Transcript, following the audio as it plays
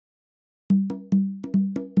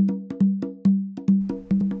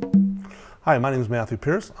Hi, my name is Matthew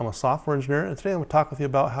Pierce. I'm a software engineer, and today I'm going to talk with you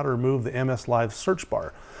about how to remove the MS Live search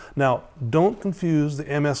bar. Now, don't confuse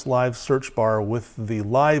the MS Live search bar with the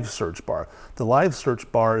live search bar. The live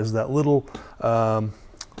search bar is that little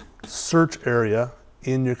search area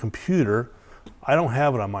in your computer. I don't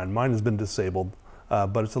have it on mine. Mine has been disabled.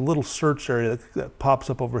 But it's a little search area that pops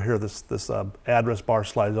up over here. This address bar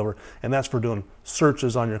slides over, and that's for doing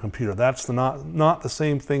searches on your computer. That's not the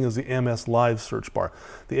same thing as the MS Live search bar.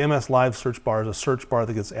 The MS Live search bar is a search bar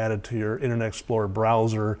that gets added to your Internet Explorer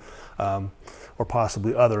browser, or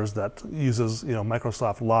possibly others that uses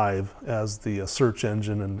Microsoft Live as the search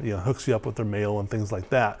engine, and hooks you up with their mail and things like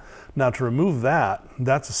that. Now, to remove that,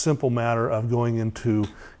 that's a simple matter of going into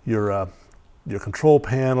your control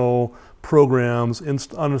panel, programs,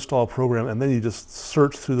 uninstall program, and then you just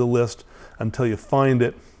search through the list until you find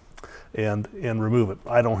it and remove it.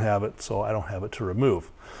 I don't have it, so I don't have it to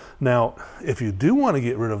remove. Now, if you do want to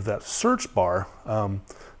get rid of that search bar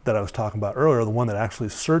that I was talking about earlier, the one that actually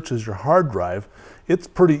searches your hard drive, it's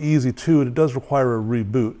pretty easy too, and it does require a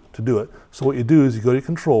reboot to do it. So what you do is you go to your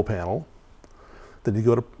control panel, then you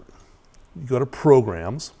go to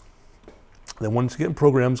programs, then once you get in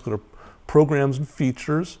programs, go to programs and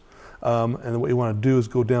features, and then what you want to do is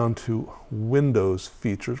go down to Windows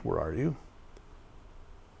features. Where are you?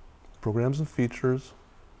 Programs and features.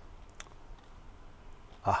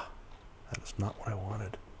 That is not what I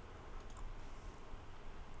wanted.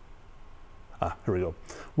 Here we go.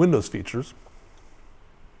 Windows features.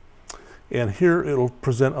 And here it'll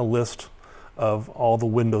present a list of all the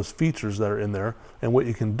Windows features that are in there. And what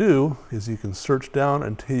you can do is you can search down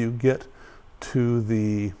until you get to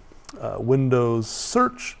the Windows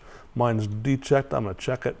search. Mine is dechecked. I'm going to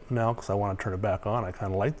check it now because I want to turn it back on. I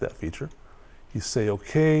kind of like that feature. You say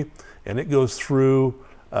OK, and it goes through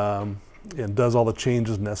and does all the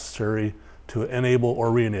changes necessary to enable or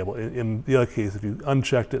re-enable. In the other case, if you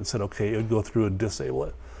unchecked it and said OK, it would go through and disable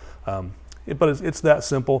it. But it's that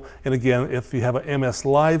simple. And again, if you have an MS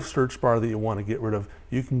Live search bar that you want to get rid of,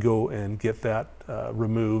 you can go and get that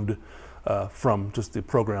removed from just the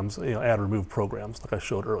programs, add remove programs like I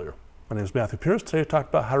showed earlier. My name is Matthew Pierce. Today I talked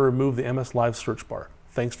about how to remove the MS Live search bar.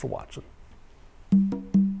 Thanks for watching.